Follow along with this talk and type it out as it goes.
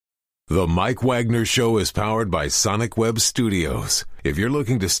The Mike Wagner Show is powered by Sonic Web Studios. If you're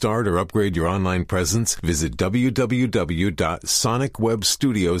looking to start or upgrade your online presence, visit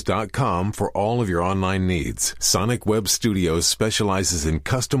www.sonicwebstudios.com for all of your online needs. Sonic Web Studios specializes in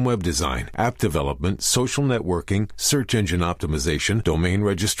custom web design, app development, social networking, search engine optimization, domain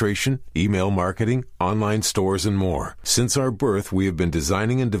registration, email marketing, online stores, and more. Since our birth, we have been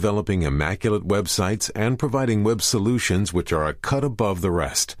designing and developing immaculate websites and providing web solutions which are a cut above the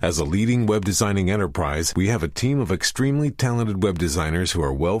rest. As a leading web designing enterprise, we have a team of extremely talented web designers who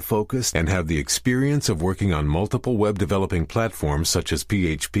are well-focused and have the experience of working on multiple web developing platforms such as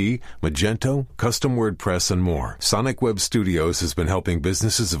PHP, Magento, custom WordPress, and more. Sonic Web Studios has been helping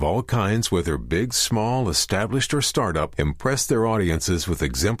businesses of all kinds, whether big, small, established, or startup, impress their audiences with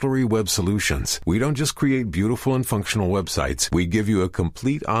exemplary web solutions. We don't just create beautiful and functional websites. We give you a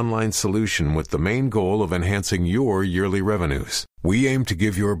complete online solution with the main goal of enhancing your yearly revenues. We aim to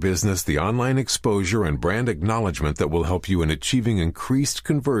give your business the online exposure and brand acknowledgement that will help you in achieving increased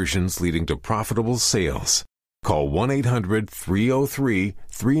conversions leading to profitable sales. Call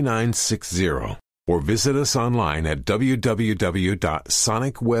 1-800-303-3960 or visit us online at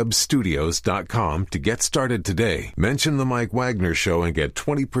www.sonicwebstudios.com to get started today. Mention the Mike Wagner Show and get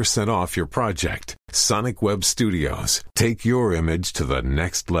 20% off your project. Sonic Web Studios. Take your image to the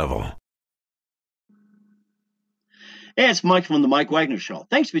next level. Hey, it's Mike from the Mike Wagner Show.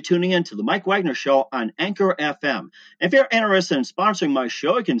 Thanks for tuning in to the Mike Wagner Show on Anchor FM. If you're interested in sponsoring my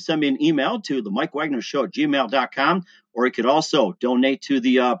show, you can send me an email to the Mike Wagner Show at gmail.com, or you could also donate to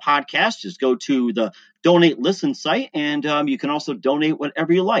the podcast. Just go to the Donate Listen site, and you can also donate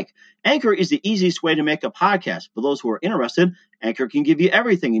whatever you like. Anchor is the easiest way to make a podcast. For those who are interested, Anchor can give you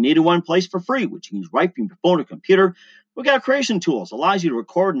everything you need in one place for free, which you can use right from your phone or computer. We've got creation tools, allows you to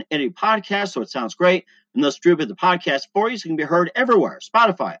record and edit podcasts so it sounds great, and they'll distribute the podcast for you so it can be heard everywhere.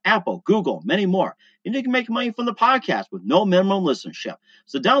 Spotify, Apple, Google, many more. And you can make money from the podcast with no minimum listenership.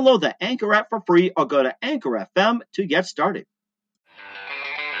 So download the Anchor app for free or go to Anchor FM to get started.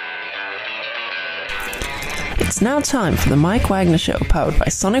 It's now time for the Mike Wagner Show, powered by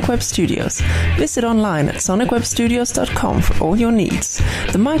Sonic Web Studios. Visit online at sonicwebstudios.com for all your needs.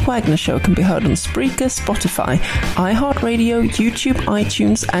 The Mike Wagner Show can be heard on Spreaker, Spotify, iHeartRadio, YouTube,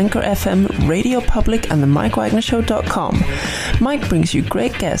 iTunes, Anchor FM, Radio Public, and the MikeWagnerShow.com. Mike brings you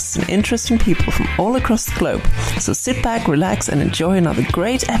great guests and interesting people from all across the globe. So sit back, relax, and enjoy another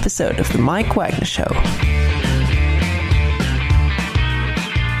great episode of the Mike Wagner Show.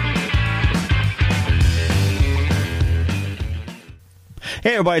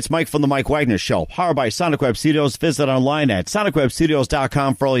 Hey everybody, it's Mike from the Mike Wagner Show, powered by Sonic Web Studios. Visit online at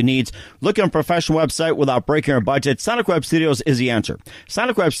sonicwebstudios.com for all your needs. Looking for a professional website without breaking your budget? Sonic Web Studios is the answer.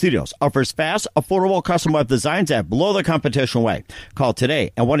 Sonic Web Studios offers fast, affordable custom web designs at below the competition way. Call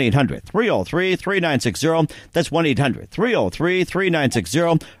today at 1-800-303-3960. That's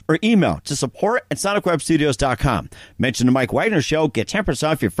 1-800-303-3960. Or email to support@sonicwebstudios.com. Mention the Mike Wagner Show, get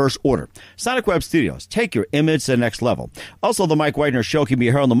 10% off your first order. Sonic Web Studios, take your image to the next level. Also, the Mike Wagner Show can be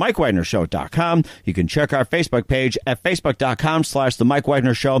heard on the MikeWagnerShow.com. You can check our Facebook page at Facebook.com/The Mike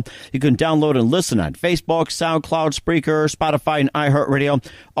Wagner Show. You can download and listen on Facebook, SoundCloud, Spreaker, Spotify, and iHeartRadio.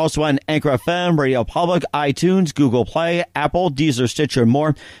 Also on Anchor FM, Radio Public, iTunes, Google Play, Apple, Deezer, Stitcher, and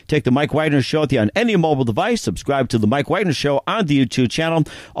more. Take the Mike Wagner Show with you on any mobile device. Subscribe to the Mike Wagner Show on the YouTube channel.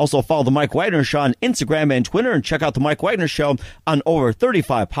 Also follow the Mike Wagner Show on Instagram and Twitter, and check out the Mike Wagner Show on over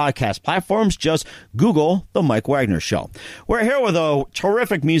 35 podcast platforms. Just Google the Mike Wagner Show. We're here with a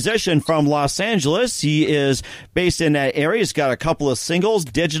terrific musician from Los Angeles. He is based in that area. He's got a couple of singles,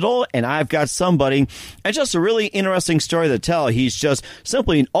 Digital, and I've Got Somebody. And just a really interesting story to tell. He's just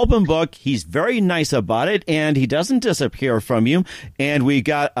simply an open book. He's very nice about it, and he doesn't disappear from you. And we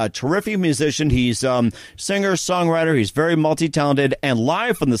got a terrific musician. He's singer, songwriter. He's very multi-talented. And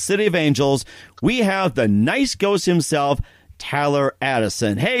live from the City of Angels, we have the Nice Ghost himself, Tyler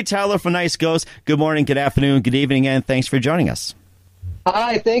Addison. Hey, Tyler from Nice Ghost. Good morning, good afternoon, good evening, and thanks for joining us.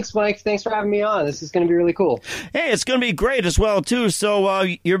 Hi, thanks, Mike. Thanks for having me on. This is going to be really cool. Hey, it's going to be great as well, too. So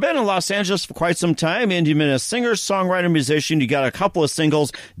you've been in Los Angeles for quite some time, and you've been a singer, songwriter, musician. You got a couple of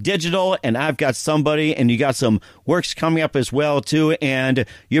singles, Digital, and I've Got Somebody, and you got some works coming up as well, too. And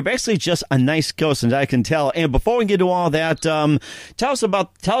you're basically just a nice ghost, and I can tell. And before we get to all that, tell us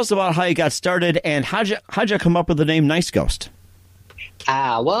about how you got started, and how'd you come up with the name Nice Ghost?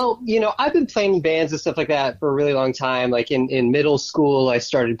 Well, I've been playing in bands and stuff like that for a really long time. Like in middle school, I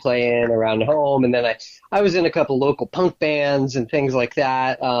started playing around home, and then I was in a couple local punk bands and things like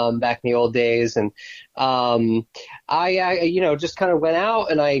that back in the old days. And I just kind of went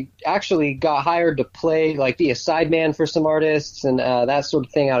out, and I actually got hired to play, like be a sideman for some artists and that sort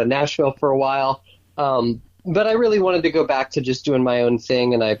of thing out of Nashville for a while. But I really wanted to go back to just doing my own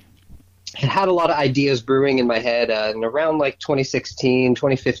thing, and I had a lot of ideas brewing in my head. And around like 2016,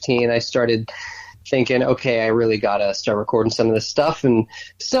 2015, I started thinking, okay, I really got to start recording some of this stuff. And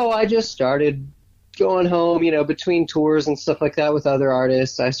so I just started going home, between tours and stuff like that with other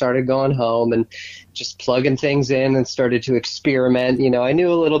artists. I started going home and just plugging things in and started to experiment. I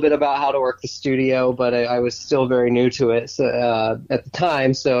knew a little bit about how to work the studio, but I was still very new to it at the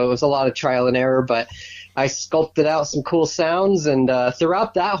time. So it was a lot of trial and error, but I sculpted out some cool sounds, and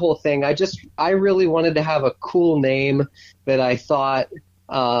throughout that whole thing, I really wanted to have a cool name that I thought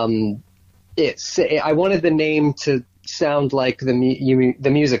I wanted the name to sound like the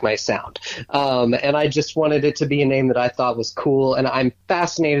music might sound, and I just wanted it to be a name that I thought was cool. And I'm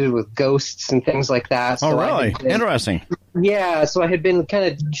fascinated with ghosts and things like that. So really? Interesting. Yeah, so I had been kind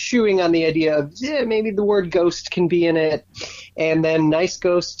of chewing on the idea of maybe the word ghost can be in it. And then Nice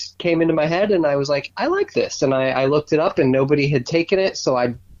Ghost came into my head, and I was like, I like this. And I looked it up, and nobody had taken it, so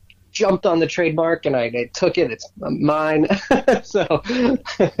I jumped on the trademark, and I took it. It's mine. So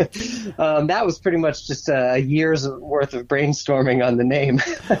that was pretty much just a year's worth of brainstorming on the name.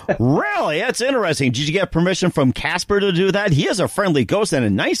 Really? That's interesting. Did you get permission from Casper to do that? He is a friendly ghost and a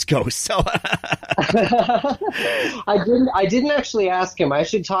nice ghost. So I didn't actually ask him. I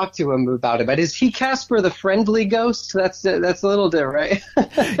should talk to him about it. But is he Casper the friendly ghost? That's a little different,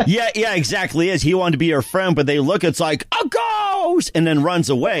 right? Yeah, exactly. Is he wanted to be your friend, but they look, it's like a ghost, and then runs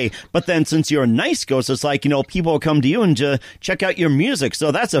away. But then since you're a nice ghost, it's like, people come to you and check out your music.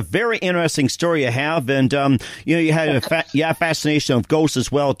 So that's a very interesting story you have. And, you had a fascination of ghosts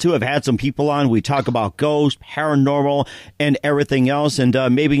as well, too. I've had some people on. We talk about ghosts, paranormal, and everything else. And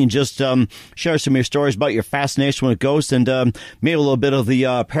maybe you can just share some of your stories about your fascination with ghosts, and maybe a little bit of the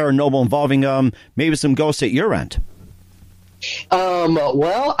paranormal involving maybe some ghosts at your end.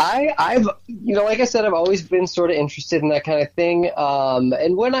 Well, I've, like I said, I've always been sort of interested in that kind of thing.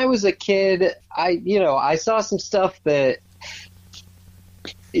 And when I was a kid, I saw some stuff that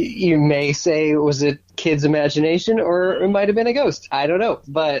you may say was a kid's imagination, or it might have been a ghost. I don't know.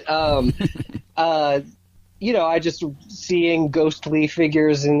 But, I just seeing ghostly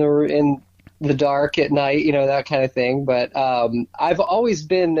figures in the dark at night, that kind of thing. But, I've always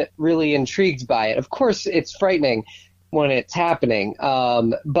been really intrigued by it. Of course, it's frightening when it's happening.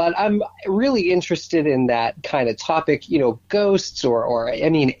 But I'm really interested in that kind of topic, ghosts or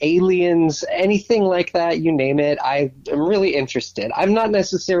aliens, anything like that, you name it. I'm really interested. I'm not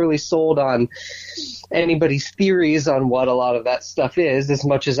necessarily sold on anybody's theories on what a lot of that stuff is, as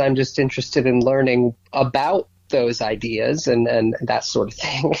much as I'm just interested in learning about those ideas and that sort of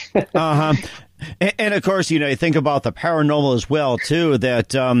thing. Uh-huh. And of course, you think about the paranormal as well, too,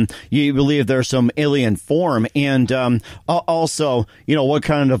 that you believe there's some alien form. And also, what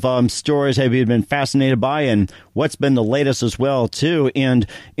kind of stories have you been fascinated by, and what's been the latest as well, too? And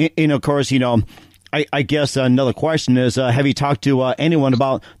of course, I guess another question is, have you talked to anyone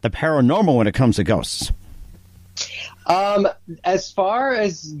about the paranormal when it comes to ghosts? As far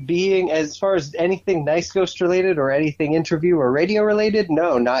as anything Nice Ghost related or anything interview or radio related,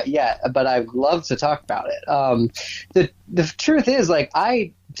 no, not yet, but I'd love to talk about it. The truth is,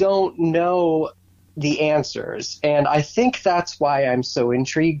 I don't know the answers, and I think that's why I'm so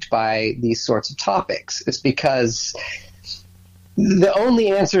intrigued by these sorts of topics. It's because the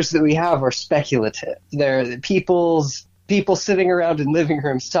only answers that we have are speculative. They're people sitting around in living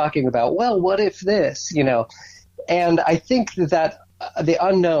rooms talking about, well, what if this, And I think that the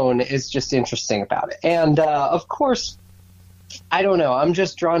unknown is just interesting about it. And, of course, I don't know. I'm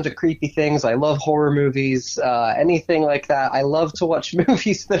just drawn to creepy things. I love horror movies, anything like that. I love to watch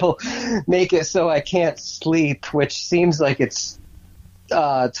movies that'll make it so I can't sleep, which seems like it's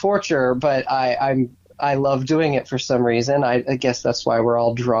torture, but I love doing it for some reason. I guess that's why we're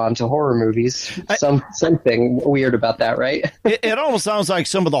all drawn to horror movies. Something weird about that, right? It almost sounds like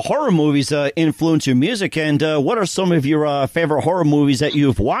some of the horror movies influence your music. And what are some of your favorite horror movies that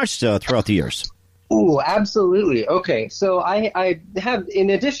you've watched throughout the years? Ooh, absolutely. Okay, so I have in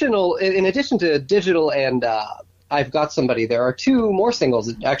addition to digital and I've Got Somebody, there are two more singles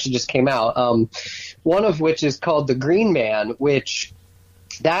that actually just came out. One of which is called The Green Man, which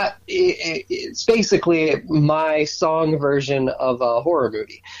it's basically my song version of a horror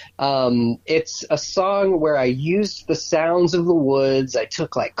movie. It's a song where I used the sounds of the woods. I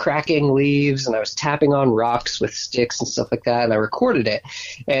took like cracking leaves and I was tapping on rocks with sticks and stuff like that, and I recorded it.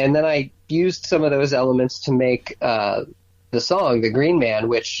 And then I used some of those elements to make the song, The Green Man,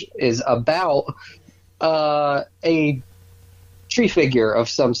 which is about a tree figure of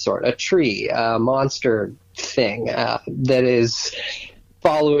some sort, a tree, a monster thing that is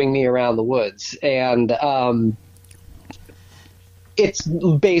following me around the woods. And it's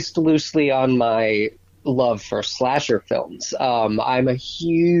based loosely on my love for slasher films. I'm a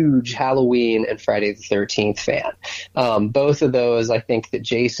huge Halloween and Friday the 13th fan. Both of those, I think that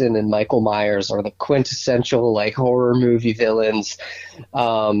Jason and Michael Myers are the quintessential like horror movie villains.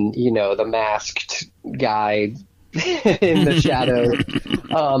 The masked guy in the shadow.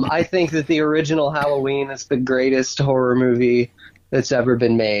 I think that the original Halloween is the greatest horror movie that's ever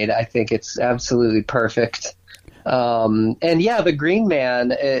been made. I think it's absolutely perfect. And yeah, The Green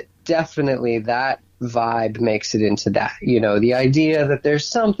Man, it definitely, that vibe makes it into that. The idea that there's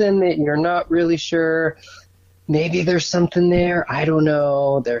something that you're not really sure. Maybe there's something there. I don't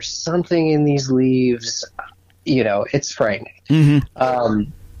know. There's something in these leaves. It's frightening. Mm-hmm.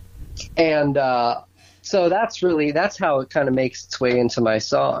 So that's how it kind of makes its way into my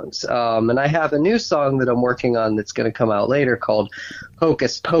songs. And I have a new song that I'm working on that's going to come out later called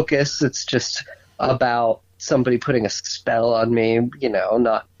Hocus Pocus. It's just about somebody putting a spell on me,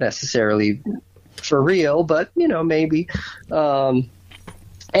 not necessarily for real, but, maybe.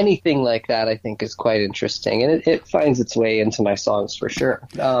 Anything like that I think is quite interesting, and it finds its way into my songs for sure.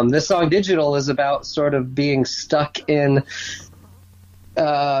 This song Digital is about sort of being stuck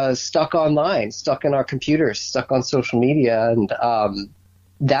online, stuck in our computers, stuck on social media, and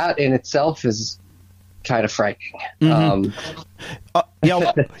that in itself is kind of frightening. Mm-hmm.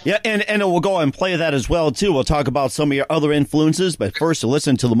 And we'll go and play that as well, too. We'll talk about some of your other influences, but first, to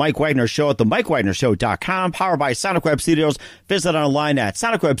listen to The Mike Wagner Show at themikewagnershow.com, powered by Sonic Web Studios. Visit online at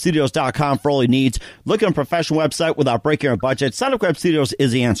sonicwebstudios.com for all your needs. Look at a professional website without breaking your budget. Sonic Web Studios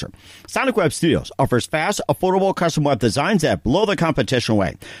is the answer. Sonic Web Studios offers fast, affordable custom web designs that blow the competition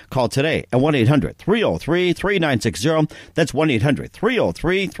away. Call today at 1-800-303-3960. That's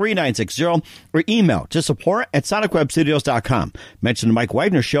 1-800-303-3960. Or email to support@sonicwebstudios.com. Mention The Mike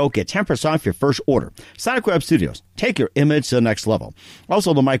Wagner Show. Get 10% off your first order. Sonic Web Studios. Take your image to the next level.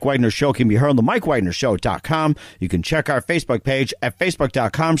 Also, The Mike Wagner Show can be heard on themikewagnershow.com. You can check our Facebook page at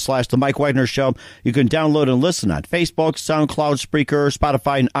facebook.com/The Mike Wagner Show. You can download and listen on Facebook, SoundCloud, Spreaker,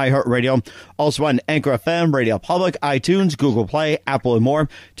 Spotify, and iHeartRadio. Also on Anchor FM, Radio Public, iTunes, Google Play, Apple, and more.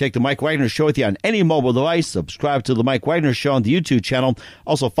 Take The Mike Wagner Show with you on any mobile device. Subscribe to The Mike Wagner Show on the YouTube channel.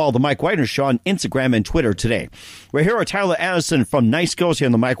 Also follow The Mike Wagner Show on Instagram and Twitter today. We're here with Tyler Addison from Nice Girls here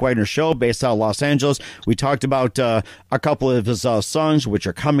on The Mike Wagner Show, based out of Los Angeles. We talked about a couple of his songs which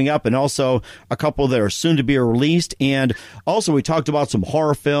are coming up, and also a couple that are soon to be released. And also we talked about some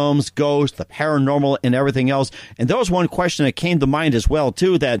horror films, ghosts, the paranormal, and everything else. And there was one question that came to mind as well,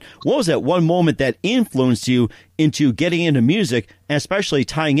 too, that what was that one moment that influenced you into getting into music, and especially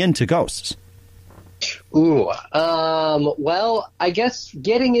tying into ghosts? Well, I guess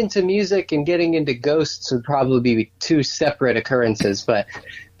getting into music and getting into ghosts would probably be two separate occurrences. But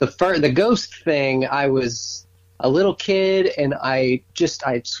the ghost thing, I was a little kid, and I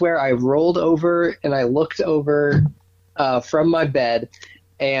swear I rolled over and I looked over from my bed,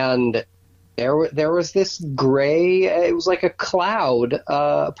 and there was this gray, it was like a cloud,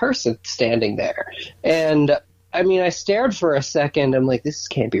 person standing there. And I mean, I stared for a second. I'm like, this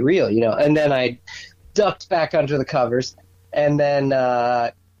can't be real, and then I ducked back under the covers, and then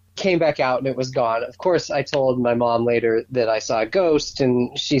came back out, and it was gone. Of course, I told my mom later that I saw a ghost,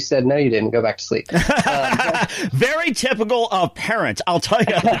 and she said, no, you didn't. Go back to sleep. Very typical of parents, I'll tell you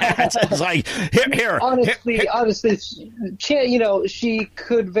that. It's like, here. Honestly, she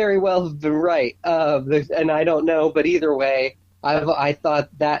could very well have been right, and I don't know, but either way, I thought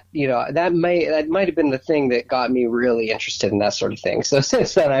that, that might have been the thing that got me really interested in that sort of thing. So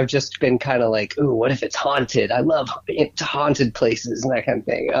since then, I've just been kind of like, ooh, what if it's haunted? I love haunted places and that kind of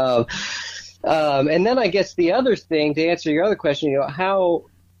thing. And then I guess the other thing, to answer your other question, how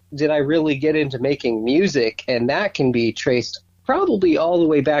did I really get into making music? And that can be traced probably all the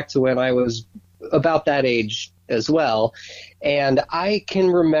way back to when I was about that age as well. And I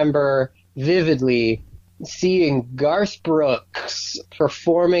can remember vividly seeing Garth Brooks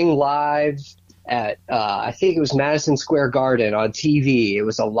performing live at I think it was Madison Square Garden on TV. It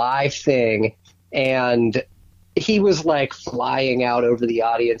was a live thing, and he was like flying out over the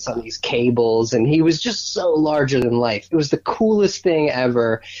audience on these cables, and he was just so larger than life. It was the coolest thing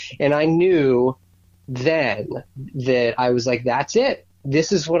ever. And I knew then that I was like, that's it.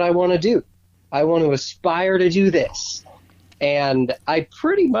 This is what I want to do. I want to aspire to do this. And I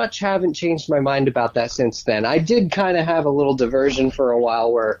pretty much haven't changed my mind about that since then. I did kind of have a little diversion for a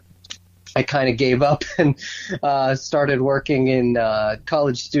while where I kind of gave up and started working in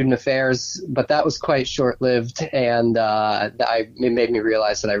college student affairs, but that was quite short-lived, and it made me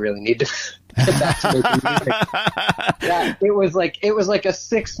realize that I really need to get back to making music. Yeah, it was like a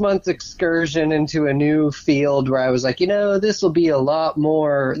 6-month excursion into a new field where I was like, this will be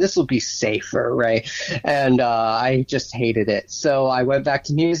this will be safer, right? And I just hated it. So I went back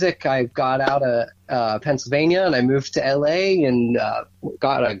to music. I got out of Pennsylvania and I moved to LA and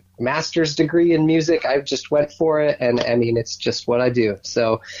got a master's degree in music. I just went for it, and I mean, it's just what I do.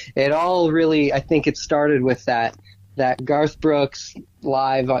 So it all really, I think it started with that Garth Brooks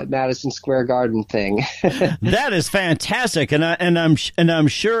live at Madison Square Garden thing. That is fantastic, and I'm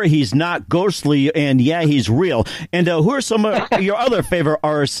sure he's not ghostly, and yeah, he's real. And who are some of your other favorite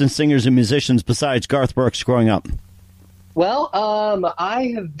artists and singers and musicians besides Garth Brooks growing up? Well,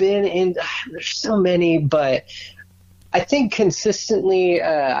 I have been in. There's so many, but I think consistently,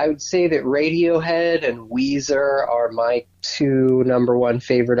 I would say that Radiohead and Weezer are my two number one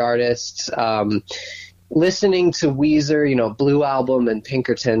favorite artists. Listening to Weezer, Blue Album and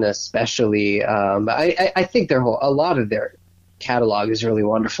Pinkerton especially, I think a lot of their catalog is really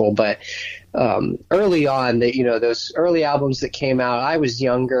wonderful. But early on, those early albums that came out, I was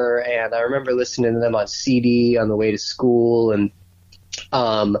younger, and I remember listening to them on CD on the way to school. And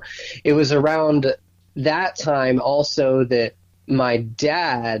it was around that time also that my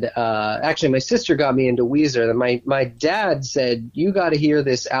dad, actually my sister got me into Weezer. And my dad said, you got to hear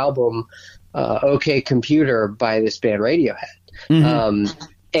this album, OK Computer, by this band Radiohead. Mm-hmm.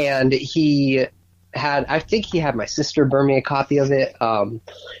 And I think he had my sister burn me a copy of it.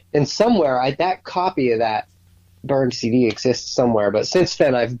 And somewhere that copy of that burned CD exists somewhere, but since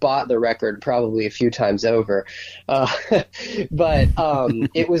then I've bought the record probably a few times over. But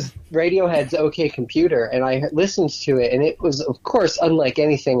it was Radiohead's OK Computer, and I listened to it, and it was, of course, unlike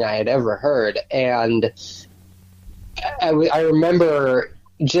anything I had ever heard. And I remember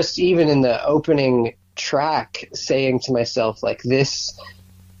just even in the opening track saying to myself, like, this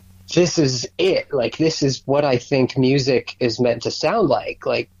is it. Like, this is what I think music is meant to sound like.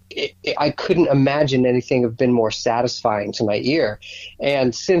 Like, I couldn't imagine anything have been more satisfying to my ear.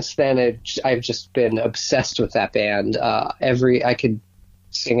 And since then, I've just been obsessed with that band. I could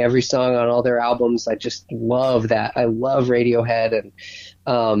sing every song on all their albums. I just love that. I love Radiohead.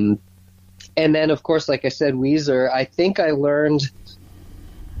 And then, of course, like I said, Weezer, I think I learned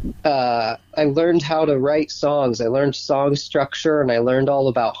how to write songs. I learned song structure, and I learned all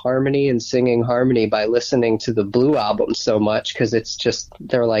about harmony and singing harmony by listening to the Blue Album so much, because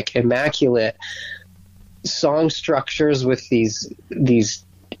they're like immaculate song structures with these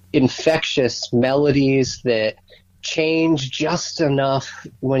infectious melodies that change just enough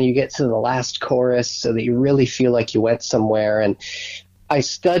when you get to the last chorus so that you really feel like you went somewhere. And I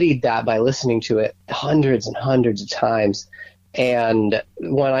studied that by listening to it hundreds and hundreds of times. And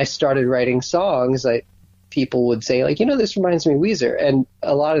when I started writing songs, people would say, like, this reminds me of Weezer. And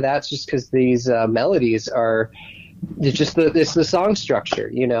a lot of that's just because these melodies it's the song structure,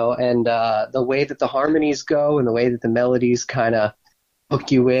 and the way that the harmonies go and the way that the melodies kind of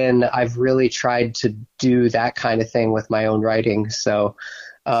hook you in. I've really tried to do that kind of thing with my own writing. So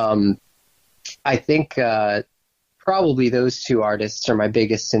I think probably those two artists are my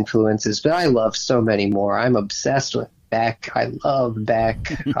biggest influences, but I love so many more. I'm obsessed with Beck. I love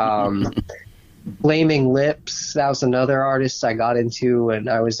Beck. Flaming Lips, that was another artist I got into when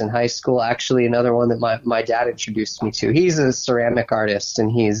I was in high school. Actually, another one that my dad introduced me to. He's a ceramic artist,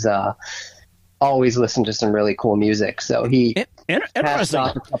 and he's always listened to some really cool music. So he passed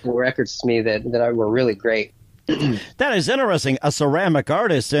off a couple of records to me that were really great. That is interesting. A ceramic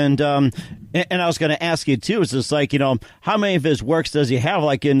artist, and I was going to ask you too. Is this like, how many of his works does he have,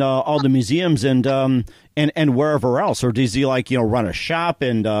 like in all the museums and wherever else, or does he run a shop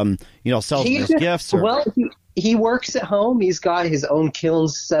and sells his gifts? Or? Well, he works at home. He's got his own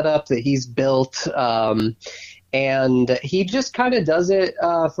kilns set up that he's built. And he just kind of does it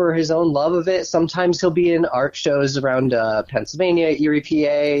for his own love of it. Sometimes he'll be in art shows around Pennsylvania, Erie,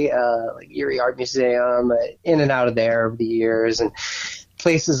 PA, like Erie Art Museum, in and out of there over the years, and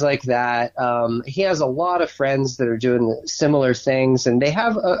places like that. He has a lot of friends that are doing similar things, and they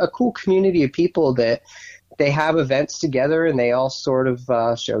have a cool community of people that they have events together, and they all sort of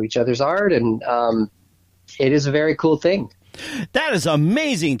show each other's art. And it is a very cool thing. That is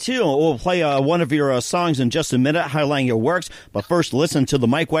amazing, too. We'll play one of your songs in just a minute, highlighting your works. But first, listen to The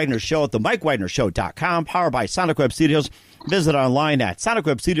Mike Wagner Show at themikewagnershow.com, powered by Sonic Web Studios. Visit online at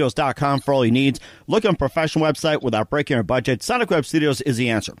sonicwebstudios.com for all your needs. Look on a professional website without breaking your budget. Sonic Web Studios is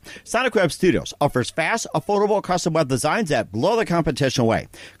the answer. Sonic Web Studios offers fast, affordable custom web designs that blow the competition away.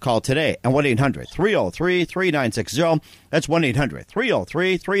 Call today at 1-800-303-3960. That's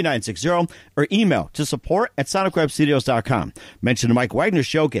 1-800-303-3960. Or email to support@sonicwebstudios.com. Mention the Mike Wagner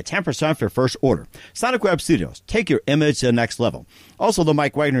Show. Get 10% off your first order. Sonic Web Studios. Take your image to the next level. Also, the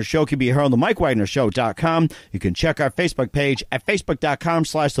Mike Wagner Show can be heard on themikewagnershow.com. You can check our Facebook page at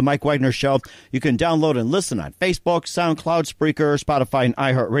facebook.com/The Mike Wagner Show. You can download and listen on Facebook, SoundCloud, Spreaker, Spotify, and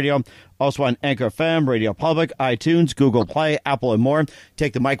iHeartRadio. Also on Anchor FM, Radio Public, iTunes, Google Play, Apple, and more.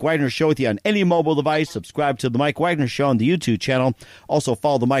 Take the Mike Wagner Show with you on any mobile device. Subscribe to the Mike Wagner Show on the YouTube channel. Also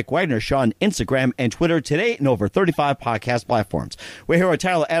follow the Mike Wagner Show on Instagram and Twitter today and over 35 podcast platforms. We're here with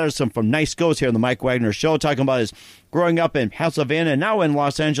Tyler Addison from Nice Goes here on the Mike Wagner Show, talking about his growing up in Pennsylvania and now in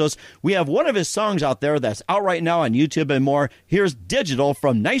Los Angeles. We have one of his songs out there that's out right now on YouTube and more. Here's Digital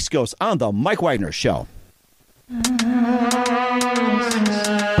from Nice Goes on the Mike Wagner Show.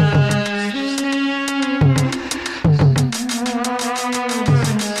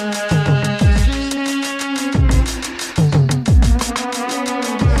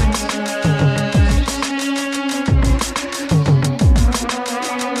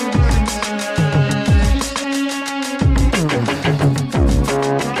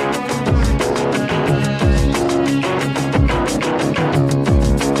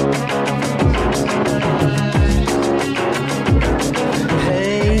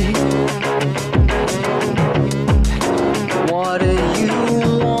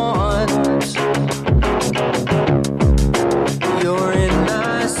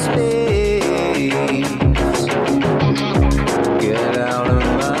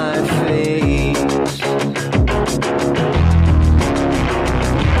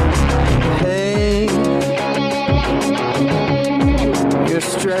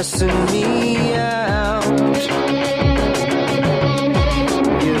 Stressing me out.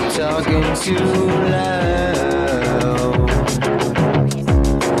 You're talking too loud.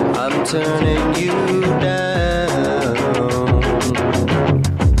 I'm turning you down.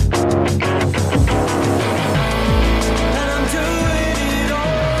 And I'm doing it all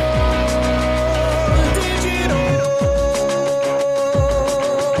digital.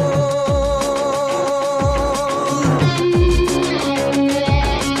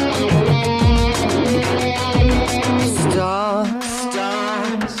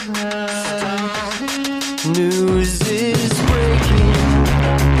 News is breaking.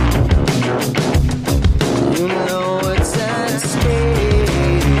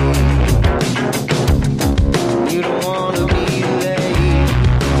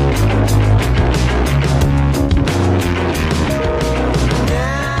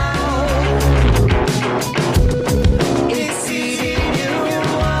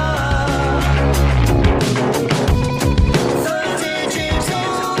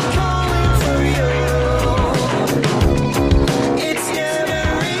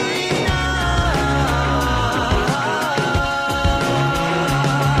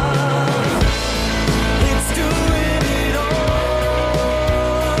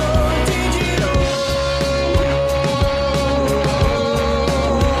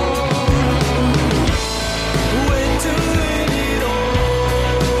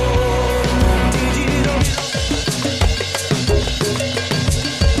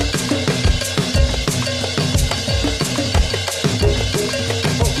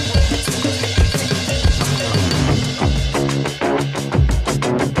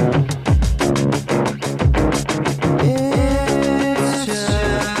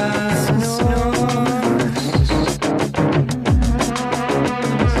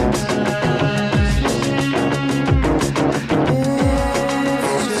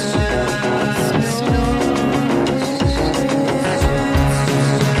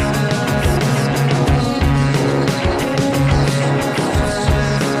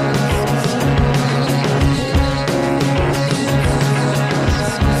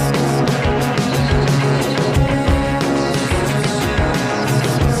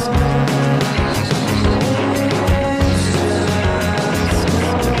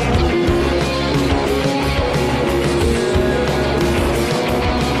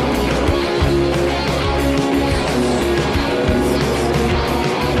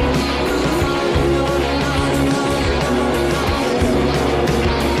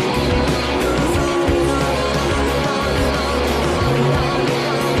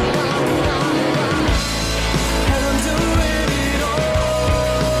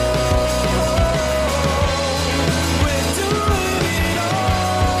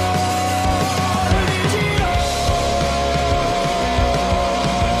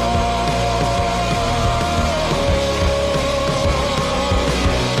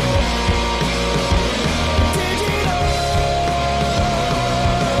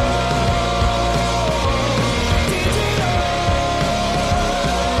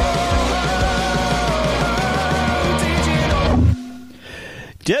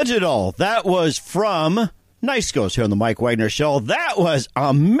 Digital. That was from Nice Ghost here on the Mike Wagner Show. That was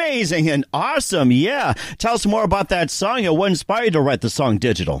amazing and awesome. Yeah. Tell us more about that song and what inspired you to write the song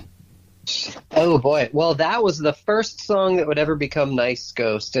Digital. Oh, boy. Well, that was the first song that would ever become Nice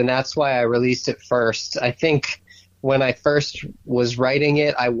Ghost, and that's why I released it first. I think when I first was writing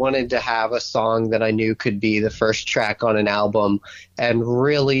it, I wanted to have a song that I knew could be the first track on an album and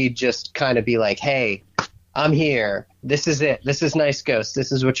really just kind of be like, hey, I'm here. This is it. This is Nice Ghost.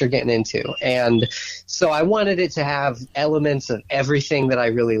 This is what you're getting into. And so I wanted it to have elements of everything that I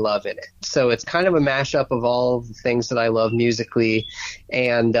really love in it. So it's kind of a mashup of all of the things that I love musically.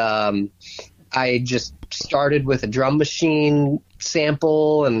 And I just started with a drum machine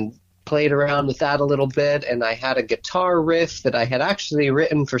sample and played around with that a little bit. And I had a guitar riff that I had actually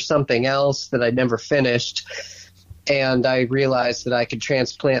written for something else that I never finished. And I realized that I could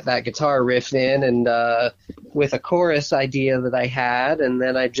transplant that guitar riff in and with a chorus idea that I had. And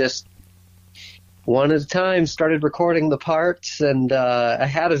then I just, one at a time, started recording the parts. And I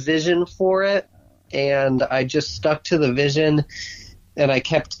had a vision for it. And I just stuck to the vision. And I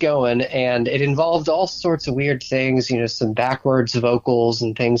kept going. And it involved all sorts of weird things, you know, some backwards vocals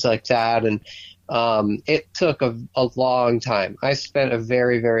and things like that. And it took a long time. I spent a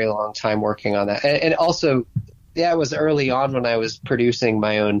very, very long time working on that. And also, yeah, it was early on when I was producing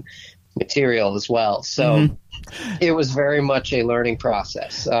my own material as well. So it was very much a learning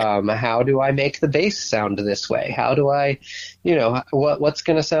process. How do I make the bass sound this way? How do I, you know, what's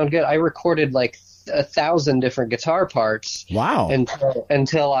going to sound good? I recorded like 1,000 different guitar parts. Wow.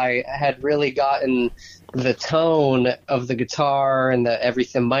 Until I had really gotten the tone of the guitar and the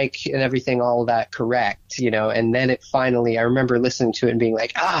everything, mic and everything, all of that correct, you know, and then it finally, I remember listening to it and being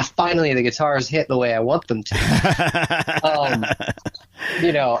like, finally the guitars hit the way I want them to.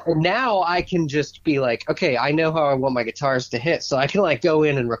 You know, and now I can just be like, okay, I know how I want my guitars to hit, so I can like go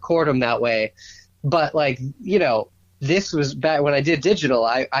in and record them that way. But like, you know, this was back when I did digital,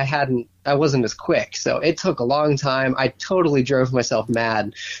 I wasn't as quick. So it took a long time. I totally drove myself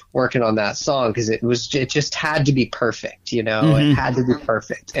mad working on that song because it just had to be perfect, you know, It had to be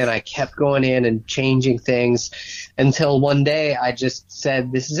perfect. And I kept going in and changing things until one day I just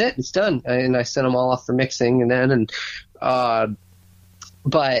said, this is it, it's done. And I sent them all off for mixing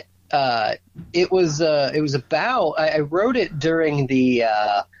but it was about, I wrote it during the,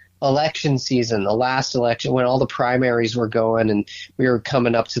 election season, the last election, when all the primaries were going and we were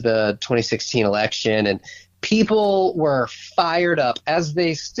coming up to the 2016 election, and people were fired up, as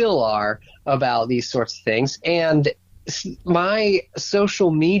they still are, about these sorts of things. And my social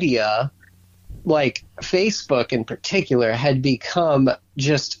media, like Facebook in particular, had become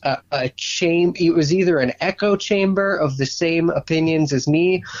just a chamber. It was either an echo chamber of the same opinions as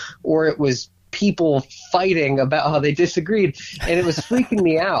me, or it was people fighting about how they disagreed, and it was freaking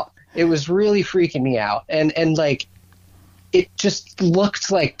me out. It was really freaking me out, and like it just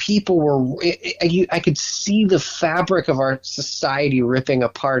looked like people were. I could see the fabric of our society ripping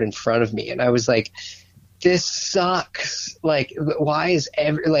apart in front of me, and I was like, "This sucks! Like, why is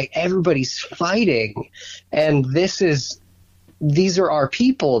everybody's fighting? And these are our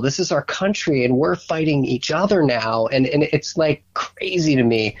people. This is our country, and we're fighting each other now." And it's like crazy to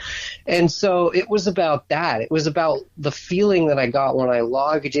me. And so it was about that. It was about the feeling that I got when I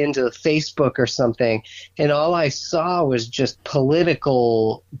logged into Facebook or something, and all I saw was just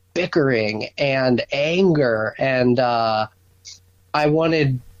political bickering and anger. And I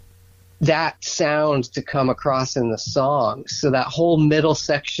wanted that sound to come across in the song. So that whole middle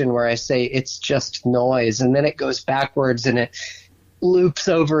section where I say it's just noise, and then it goes backwards and it loops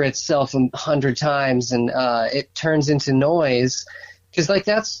over itself 100 times, and it turns into noise. Because like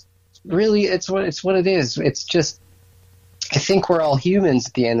that's really it's what it is. It's just, I think we're all humans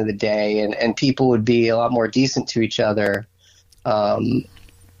at the end of the day, and people would be a lot more decent to each other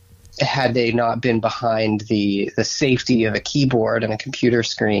had they not been behind the safety of a keyboard and a computer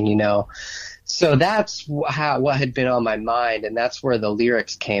screen, you know. So that's what had been on my mind, and that's where the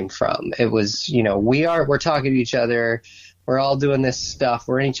lyrics came from. It was, you know, we're talking to each other, we're all doing this stuff,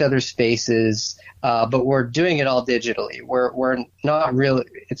 we're in each other's faces, but we're doing it all digitally. We're not really.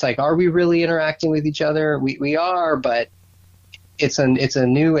 It's like, are we really interacting with each other? We are, but it's a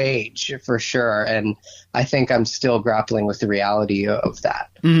new age for sure, and I think I'm still grappling with the reality of that.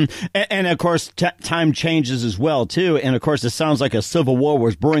 And of course, time changes as well too. And of course, it sounds like a civil war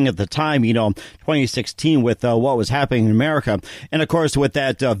was brewing at the time, you know, 2016 with what was happening in America. And of course, with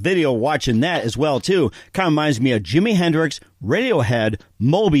that video, watching that as well too, kind of reminds me of Jimi Hendrix, Radiohead,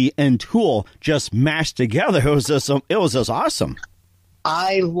 Moby, and Tool just mashed together. It was just awesome.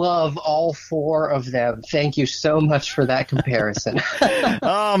 I love all four of them. Thank you so much for that comparison.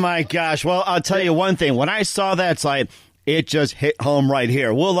 Oh, my gosh. Well, I'll tell you one thing. When I saw that site, it just hit home right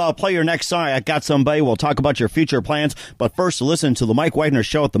here. We'll play your next song. I Got Somebody. We'll talk about your future plans. But first, listen to The Mike Wagner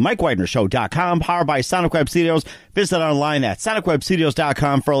Show at themikewagnershow.com, powered by Sonic Web Studios. Visit online at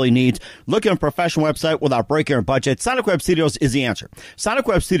sonicwebstudios.com for all your needs. Look at a professional website without breaking your budget. Sonic Web Studios is the answer. Sonic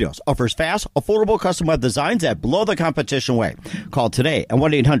Web Studios offers fast, affordable custom web designs at below the competition way. Call today at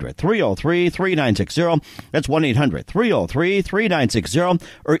 1-800-303-3960. That's 1-800-303-3960.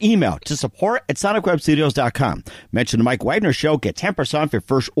 Or email to support@sonicwebstudios.com. Mention the Mike Wagner Show. Get 10% off your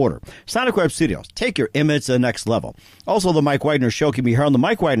first order. Sonic Web Studios. Take your image to the next level. Also, the Mike Wagner Show can be heard on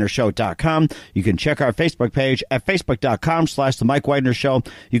themikewagnershow.com. You can check our Facebook page at facebook.com/The Mike Wagner Show.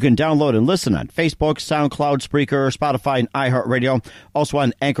 You can download and listen on Facebook, SoundCloud, Spreaker, Spotify, and iHeartRadio. Also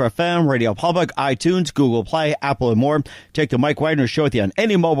on Anchor FM, Radio Public, iTunes, Google Play, Apple, and more. Take The Mike Wagner Show with you on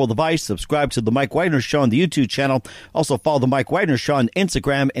any mobile device. Subscribe to The Mike Wagner Show on the YouTube channel. Also follow The Mike Wagner Show on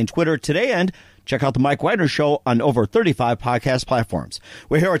Instagram and Twitter today, and check out The Mike Wagner Show on over 35 podcast platforms.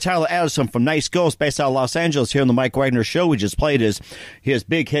 We're here with Tyler Addison from Nice Ghost, based out of Los Angeles, here on The Mike Wagner Show. We just played his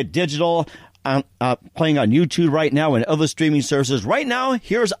big hit Digital, playing on YouTube right now and other streaming services. Right now,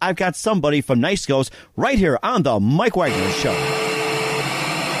 here's I've Got Somebody from Nice Ghost right here on The Mike Wagner Show.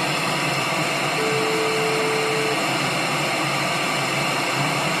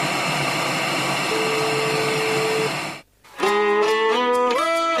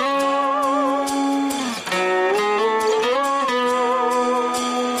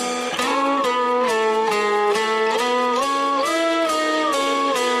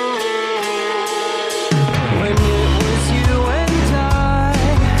 When it was you and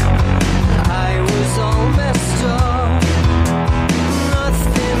I was all messed up.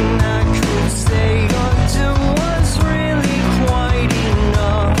 Nothing I could say or do was really quite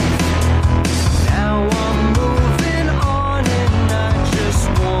enough. Now I'm moving on and I just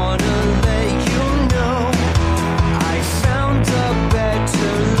wanna let you know I found a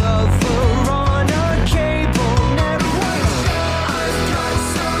better lover on a cable network. I've got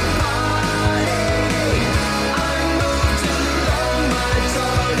somebody. I moved along, my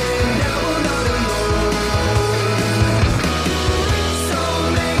darling, now I'm not alone. So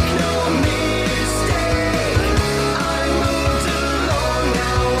make no mistake, I moved along,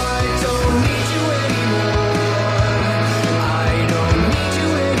 now I don't need you anymore. I don't need you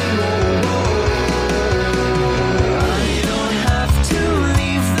anymore. I don't have to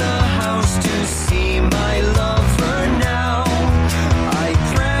leave the house to see my lover now. I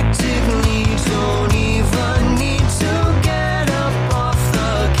practically don't even need to get up off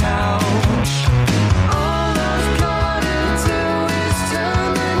the couch. All I've gotta do is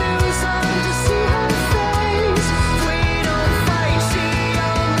turn the news on to see her face. We don't fight, she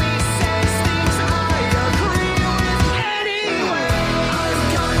only says things I agree with anyway. I've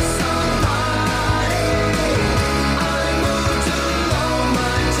got somebody. I moved along,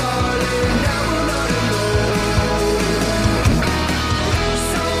 my darling, now I'm not alone.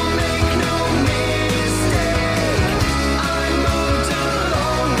 So make no mistake, I moved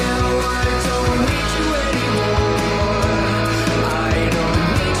along, now I don't need you anymore. I don't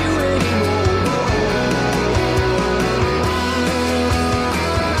need you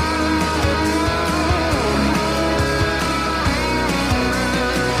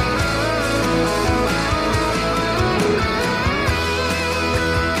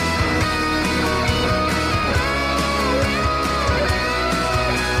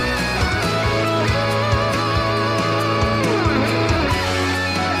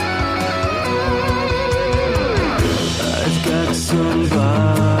I've got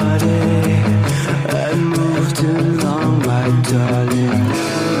somebody. I moved along, my darling.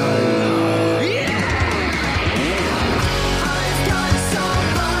 I've got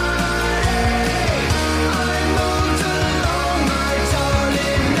somebody. I moved along, my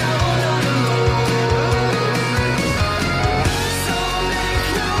darling. Now I'm not alone. So make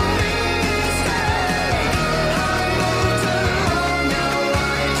no mistake, I moved along, now I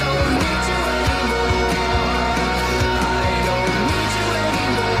don't need you anymore. I don't need you anymore.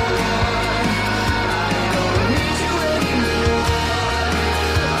 I don't need you anymore.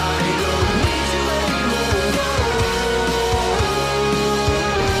 I don't need you anymore.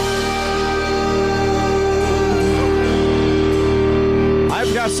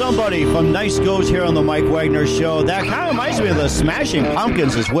 I've Got Somebody from Nice Ghost here on the Mike Wagner Show. That kind of reminds me of the Smashing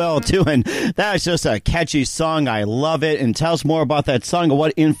Pumpkins as well, too. And that's just a catchy song. I love it. And tell us more about that song and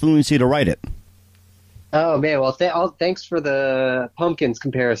what influenced you to write it. Oh man, well, thanks for the Pumpkins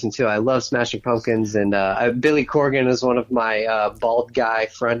comparison too. I love Smashing Pumpkins, and Billy Corgan is one of my bald guy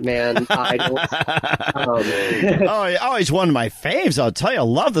frontman idols. Oh, always one of my faves. I'll tell you, I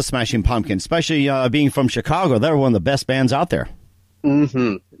love the Smashing Pumpkins, especially being from Chicago. They're one of the best bands out there.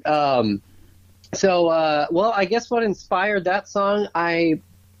 Mm-hmm. Well, I guess what inspired that song, I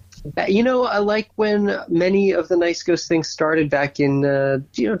like when many of the Nice Ghost things started back in,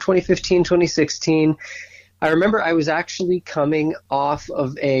 2015, 2016. I remember I was actually coming off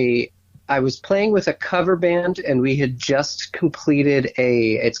of I was playing with a cover band, and we had just completed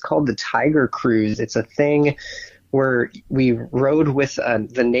it's called the Tiger Cruise. It's a thing where we rode with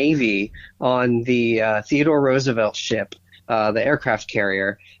the Navy on the Theodore Roosevelt ship, the aircraft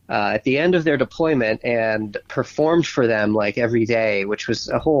carrier, at the end of their deployment, and performed for them like every day, which was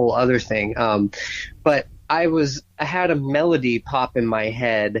a whole other thing. But I had a melody pop in my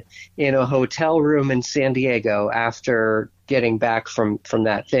head in a hotel room in San Diego after getting back from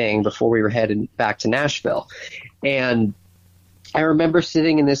that thing before we were headed back to Nashville. And I remember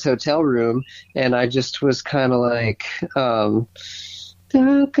sitting in this hotel room, and I just was kind of like, "I've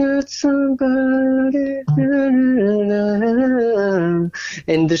got somebody,"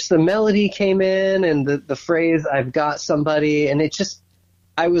 and just the melody came in, and the phrase "I've got somebody," and it just,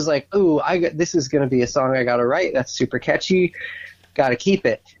 I was like, "Ooh, this is going to be a song I got to write. That's super catchy. Got to keep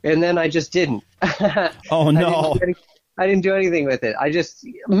it." And then I just didn't. Oh no. I didn't do anything with it.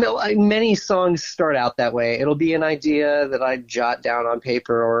 Many songs start out that way. It'll be an idea that I jot down on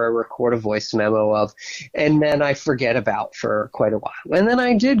paper or I record a voice memo of, and then I forget about for quite a while. And then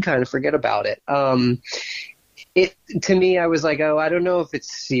I did kind of forget about it. To me, I was like, I don't know if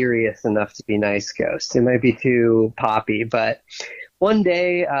it's serious enough to be Nice Ghost. It might be too poppy. But one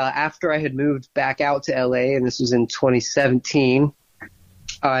day, after I had moved back out to LA, and this was in 2017,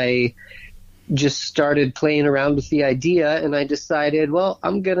 I just started playing around with the idea, and I decided, well,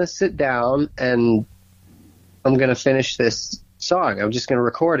 I'm going to sit down and I'm going to finish this song. I'm just going to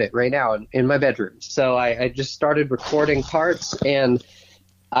record it right now in my bedroom. So I just started recording parts, and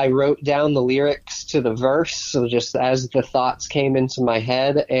I wrote down the lyrics to the verse, so just as the thoughts came into my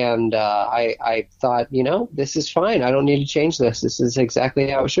head, and I thought, this is fine. I don't need to change this. This is exactly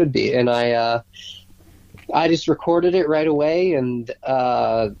how it should be. And I just recorded it right away, and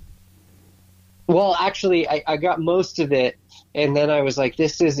well, actually, I got most of it, and then I was like,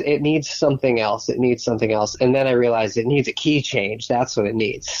 it needs something else. It needs something else. And then I realized it needs a key change. That's what it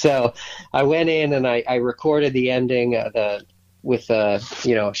needs. So I went in and I recorded the ending with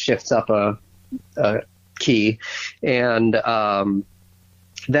shifts up a key. And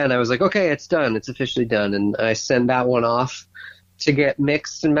then I was like, okay, it's done. It's officially done. And I sent that one off to get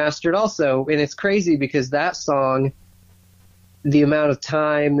mixed and mastered also. And it's crazy because that song, the amount of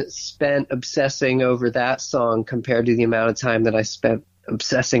time spent obsessing over that song compared to the amount of time that I spent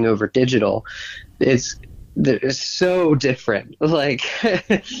obsessing over digital, it's so different. Like,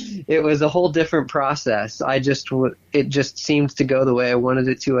 it was a whole different process. It just seemed to go the way I wanted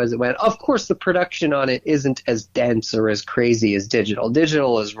it to as it went. Of course, the production on it isn't as dense or as crazy as digital.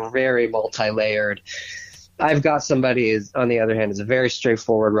 Digital is very multi-layered. I've Got Somebody on the other hand, is a very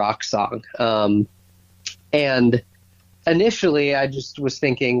straightforward rock song. And initially, I just was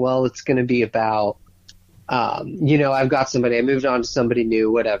thinking, well, it's going to be about, I've got somebody, I moved on to somebody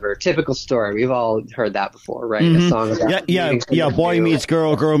new, whatever. Typical story. We've all heard that before, right? Mm-hmm. A song about yeah. Boy meets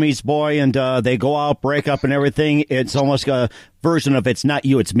girl, girl meets boy, and they go out, break up, and everything. It's almost a version of "It's not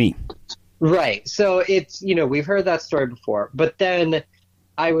you, it's me." Right. So it's, we've heard that story before, but then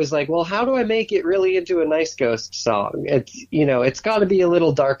I was like, well, how do I make it really into a Nice Ghost song? It's got to be a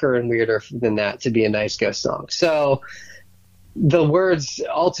little darker and weirder than that to be a Nice Ghost song. So the words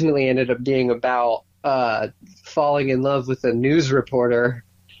ultimately ended up being about falling in love with a news reporter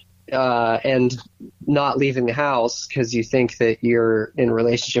and not leaving the house because you think that you're in a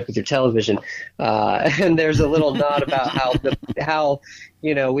relationship with your television. And there's a little nod about how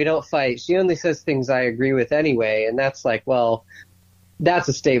we don't fight. She only says things I agree with anyway. And that's like, well, that's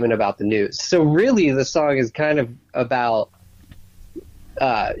a statement about the news. So really the song is kind of about,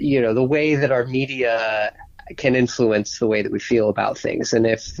 the way that our media can influence the way that we feel about things. And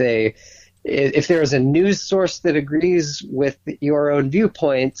if there is a news source that agrees with your own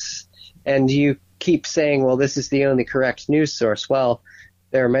viewpoints and you keep saying, well, this is the only correct news source, well,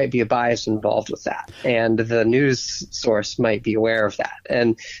 there might be a bias involved with that. And the news source might be aware of that.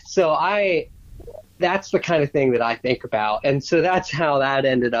 And so that's the kind of thing that I think about. And so that's how that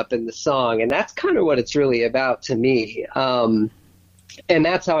ended up in the song. And that's kind of what it's really about to me. And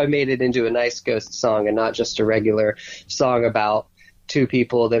that's how I made it into a Nice Ghost song and not just a regular song about two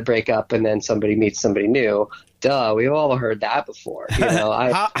people that break up and then somebody meets somebody new. Duh, we've all heard that before. You know,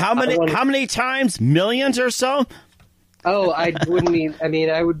 how many times? Millions or so? Oh, I would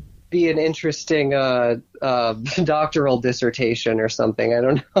be an interesting doctoral dissertation or something. I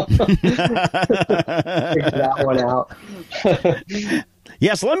don't know. Figure that one out.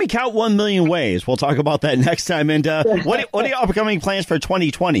 Yes, let me count 1 million ways. We'll talk about that next time. And what are your upcoming plans for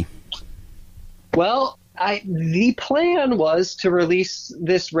 2020? Well, the plan was to release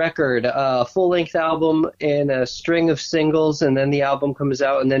this record, a full-length album and a string of singles, and then the album comes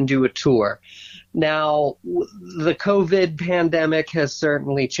out and then do a tour. Now, the COVID pandemic has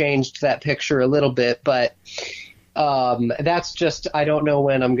certainly changed that picture a little bit, but that's just, I don't know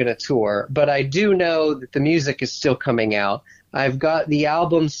when I'm going to tour. But I do know that the music is still coming out. I've got the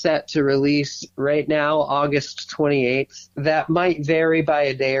album set to release right now, August 28th. That might vary by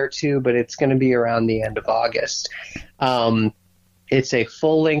a day or two, but it's going to be around the end of August. It's a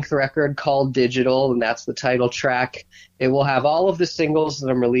full-length record called Digital, and that's the title track. It will have all of the singles that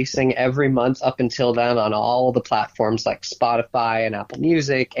I'm releasing every month up until then on all the platforms like Spotify and Apple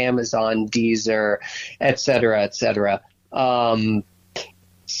Music, Amazon, Deezer, et cetera, et cetera.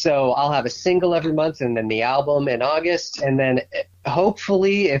 So I'll have a single every month and then the album in August. And then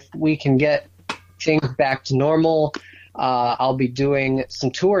hopefully if we can get things back to normal, I'll be doing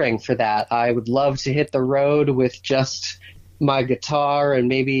some touring for that. I would love to hit the road with just my guitar and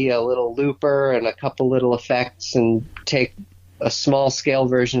maybe a little looper and a couple little effects and take a small scale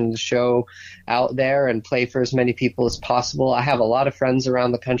version of the show out there and play for as many people as possible. I have a lot of friends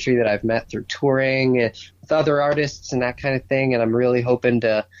around the country that I've met through touring with other artists and that kind of thing. And I'm really hoping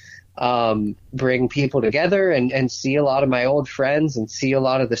to bring people together and see a lot of my old friends and see a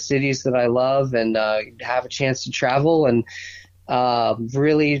lot of the cities that I love and have a chance to travel and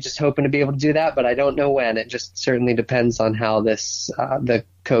really just hoping to be able to do that, but I don't know when. It just certainly depends on how this the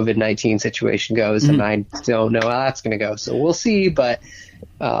COVID-19 situation goes, and I don't know how that's going to go. So we'll see. But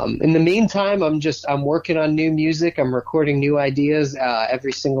in the meantime, I'm working on new music. I'm recording new ideas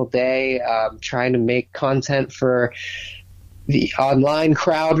every single day. Trying to make content for the online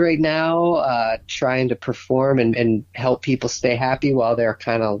crowd right now, trying to perform and help people stay happy while they're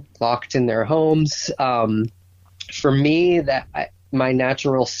kind of locked in their homes. For me, my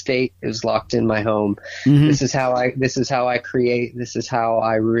natural state is locked in my home. Mm-hmm. This is how I create. This is how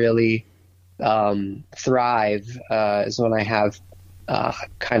I really thrive. Is when I have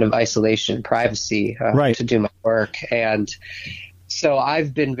kind of isolation, privacy to do my work. And so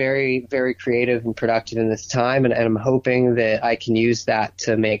I've been very, very creative and productive in this time, and I'm hoping that I can use that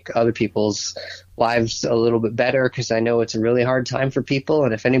to make other people's lives a little bit better, because I know it's a really hard time for people.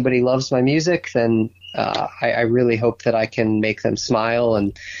 And if anybody loves my music, then I really hope that I can make them smile.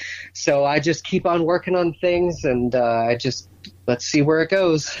 And so I just keep on working on things, and let's see where it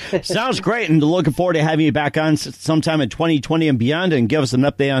goes. Sounds great, and looking forward to having you back on sometime in 2020 and beyond, and give us an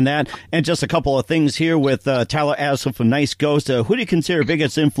update on that. And just a couple of things here with Tyler Addison from Nice Ghost. Who do you consider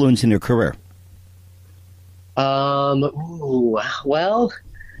biggest influence in your career? Well,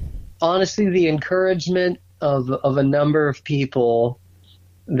 honestly, the encouragement of a number of people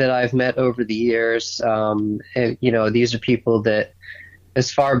that I've met over the years. These are people that,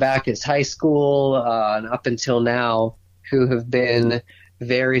 as far back as high school and up until now, who have been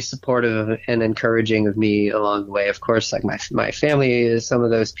very supportive and encouraging of me along the way. Of course, like my family is some of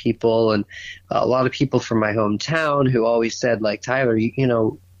those people, and a lot of people from my hometown who always said, like, Tyler,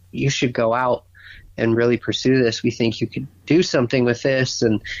 you should go out and really pursue this. We think you could do something with this.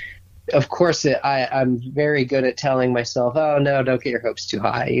 And of course, I'm very good at telling myself, oh, no, don't get your hopes too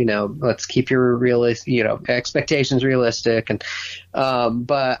high. Let's keep your expectations realistic. And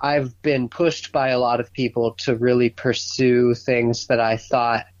but I've been pushed by a lot of people to really pursue things that I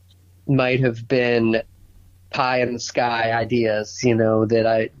thought might have been pie in the sky ideas,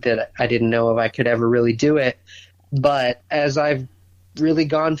 that I didn't know if I could ever really do it. But as I've really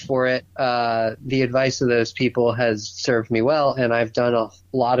gone for it, the advice of those people has served me well, and I've done a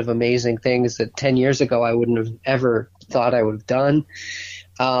lot of amazing things that 10 years ago I wouldn't have ever thought I would have done.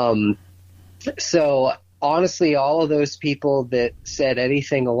 So honestly, all of those people that said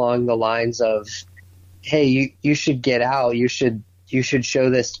anything along the lines of, hey, you should get out, you should show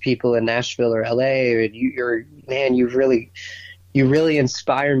this to people in Nashville or LA, or you really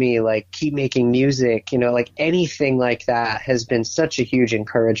inspire me, like, keep making music, like anything like that has been such a huge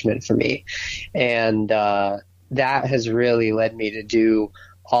encouragement for me. And that has really led me to do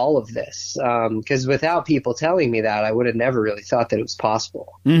all of this. Because without people telling me that, I would have never really thought that it was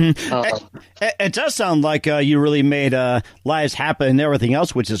possible. Mm-hmm. It does sound like you really made lives happen and everything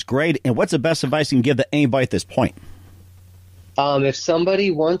else, which is great. And what's the best advice you can give to anybody at this point? If somebody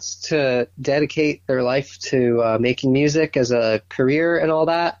wants to dedicate their life to making music as a career and all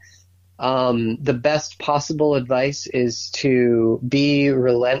that, the best possible advice is to be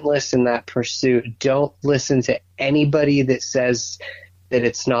relentless in that pursuit. Don't listen to anybody that says that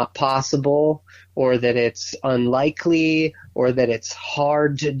it's not possible, or that it's unlikely, or that it's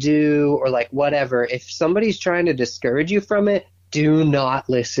hard to do, or like whatever. If somebody's trying to discourage you from it, do not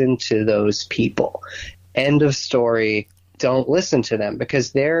listen to those people. End of story. Don't listen to them,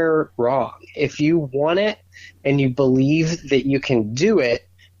 because they're wrong. If you want it and you believe that you can do it,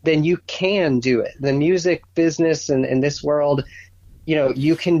 then you can do it. The music business and this world, you know,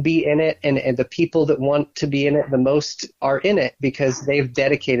 you can be in it, and the people that want to be in it the most are in it because they've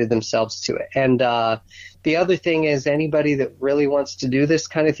dedicated themselves to it. And the other thing is, anybody that really wants to do this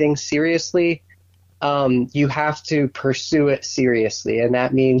kind of thing seriously, you have to pursue it seriously. And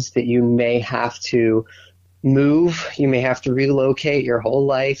that means that you may have to move, you may have to relocate your whole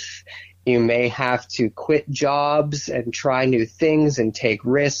life. You may have to quit jobs and try new things and take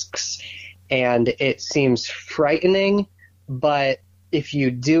risks. And it seems frightening, but if you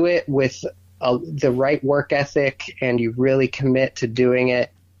do it with the right work ethic and you really commit to doing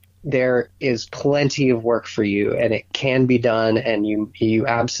it, there is plenty of work for you, and it can be done, and you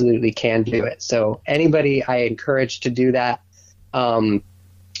absolutely can do it. So anybody, I encourage to do that,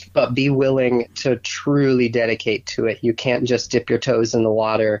 but be willing to truly dedicate to it. You can't just dip your toes in the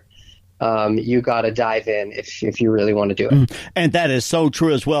water. You got to dive in if you really want to do it. And that is so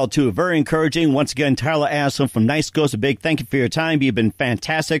true as well, too. Very encouraging. Once again, Tyler Addison from Nice Ghost, a big thank you for your time. You've been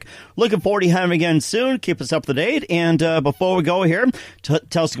fantastic. Looking forward to having you again soon. Keep us up to date. And before we go here,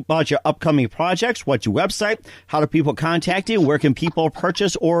 tell us about your upcoming projects. What's your website? How do people contact you? Where can people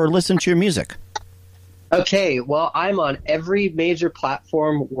purchase or listen to your music? Okay, well, I'm on every major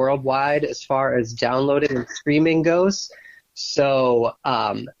platform worldwide as far as downloading and streaming goes. So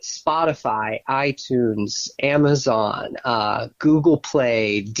Spotify, iTunes, Amazon, Google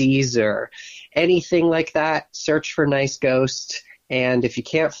Play, Deezer, anything like that, search for Nice Ghost. And if you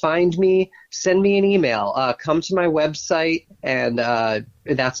can't find me, send me an email. Come to my website, and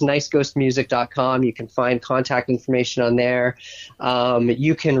that's niceghostmusic.com. You can find contact information on there.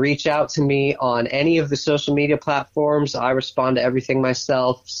 You can reach out to me on any of the social media platforms. I respond to everything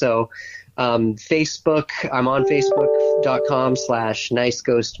myself. So Facebook, I'm on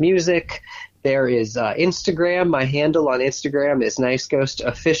facebook.com/niceghostmusic. There is Instagram. My handle on Instagram is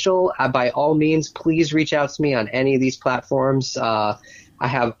niceghostofficial. By all means, please reach out to me on any of these platforms. I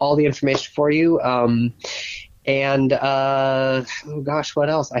have all the information for you. Oh gosh, what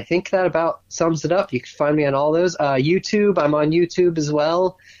else? I think that about sums it up. You can find me on all those. YouTube, I'm on YouTube as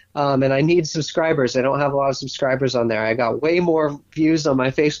well. And I need subscribers. I don't have a lot of subscribers on there. I got way more views on my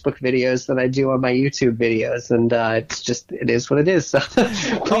Facebook videos than I do on my YouTube videos. And it is what it is. So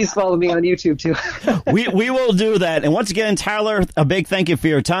please follow me on YouTube too. We will do that. And once again, Tyler, a big thank you for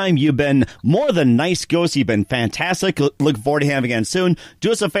your time. You've been more than Nice Ghost. You've been fantastic. Looking forward to having you on soon.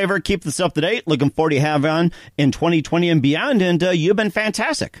 Do us a favor, keep this up to date. Looking forward to having you on in 2020 and beyond. And you've been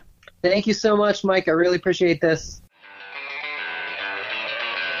fantastic. Thank you so much, Mike. I really appreciate this.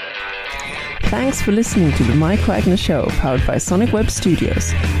 Thanks for listening to The Mike Wagner Show, powered by Sonic Web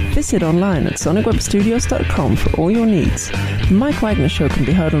Studios. Visit online at sonicwebstudios.com for all your needs. The Mike Wagner Show can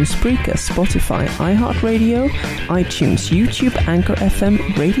be heard on Spreaker, Spotify, iHeartRadio, iTunes, YouTube, Anchor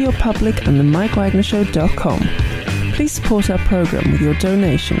FM, Radio Public, and themikewagnershow.com. Please support our program with your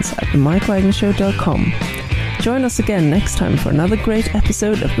donations at themikewagnershow.com. Join us again next time for another great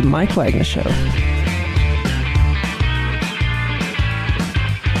episode of The Mike Wagner Show.